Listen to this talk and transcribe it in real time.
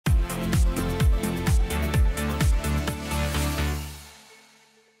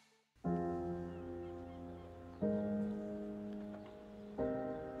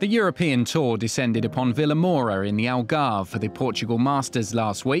The European Tour descended upon Vilamora in the Algarve for the Portugal Masters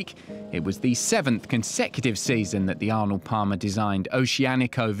last week. It was the 7th consecutive season that the Arnold Palmer-designed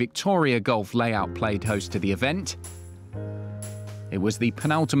Oceanico Victoria golf layout played host to the event. It was the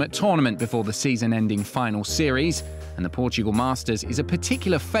penultimate tournament before the season-ending final series, and the Portugal Masters is a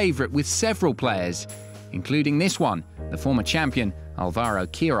particular favourite with several players, including this one, the former champion Alvaro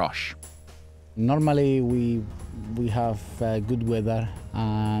Quiros. Normally we have good weather,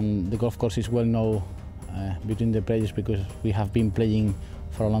 and the golf course is well known between the players because we have been playing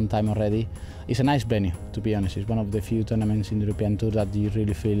for a long time already. It's a nice venue, to be honest. It's one of the few tournaments in the European Tour that you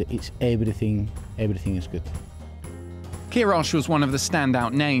really feel it's everything is good. Quiros was one of the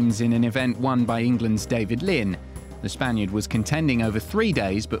standout names in an event won by England's David Lynn. The Spaniard was contending over 3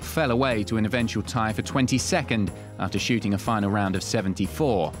 days but fell away to an eventual tie for 22nd after shooting a final round of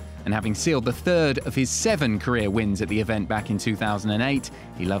 74. And having sealed the third of his 7 career wins at the event back in 2008,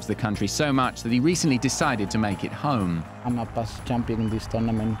 he loves the country so much that he recently decided to make it home. I'm a past champion in this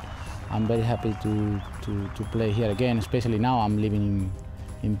tournament. I'm very happy to play here again, especially now I'm living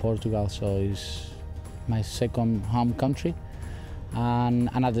in Portugal, so it's my second home country.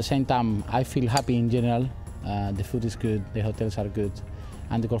 And at the same time, I feel happy in general. The food is good, the hotels are good,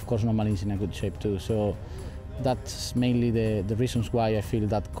 and the golf course normally is in a good shape too. So that's mainly the reasons why I feel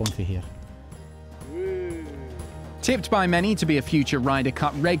that comfy here. Tipped by many to be a future Ryder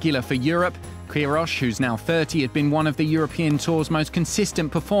Cup regular for Europe, Quiros, who's now 30, had been one of the European Tour's most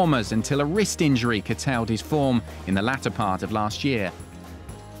consistent performers until a wrist injury curtailed his form in the latter part of last year.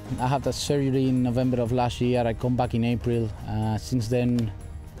 I had that surgery in November of last year. I come back in April. Since then,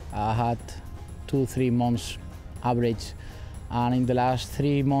 I had 2-3 months average, and in the last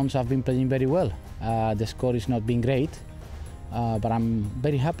 3 months I've been playing very well. The score is not been great, but I'm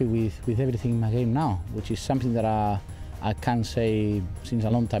very happy with everything in my game now, which is something that I can't say since a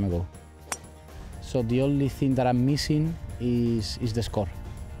long time ago. So the only thing that I'm missing is the score,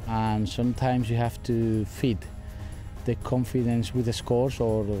 and sometimes you have to feed the confidence with the scores,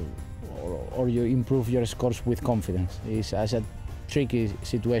 or you improve your scores with confidence. It's a tricky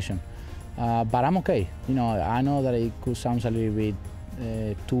situation. But I'm okay. You know, I know that it could sound a little bit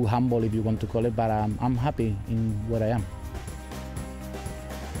too humble, if you want to call it, but I'm happy in where I am.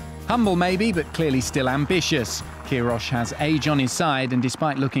 Humble maybe, but clearly still ambitious. Quiros has age on his side, and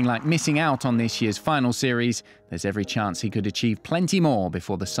despite looking like missing out on this year's final series, there's every chance he could achieve plenty more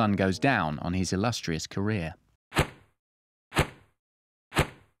before the sun goes down on his illustrious career.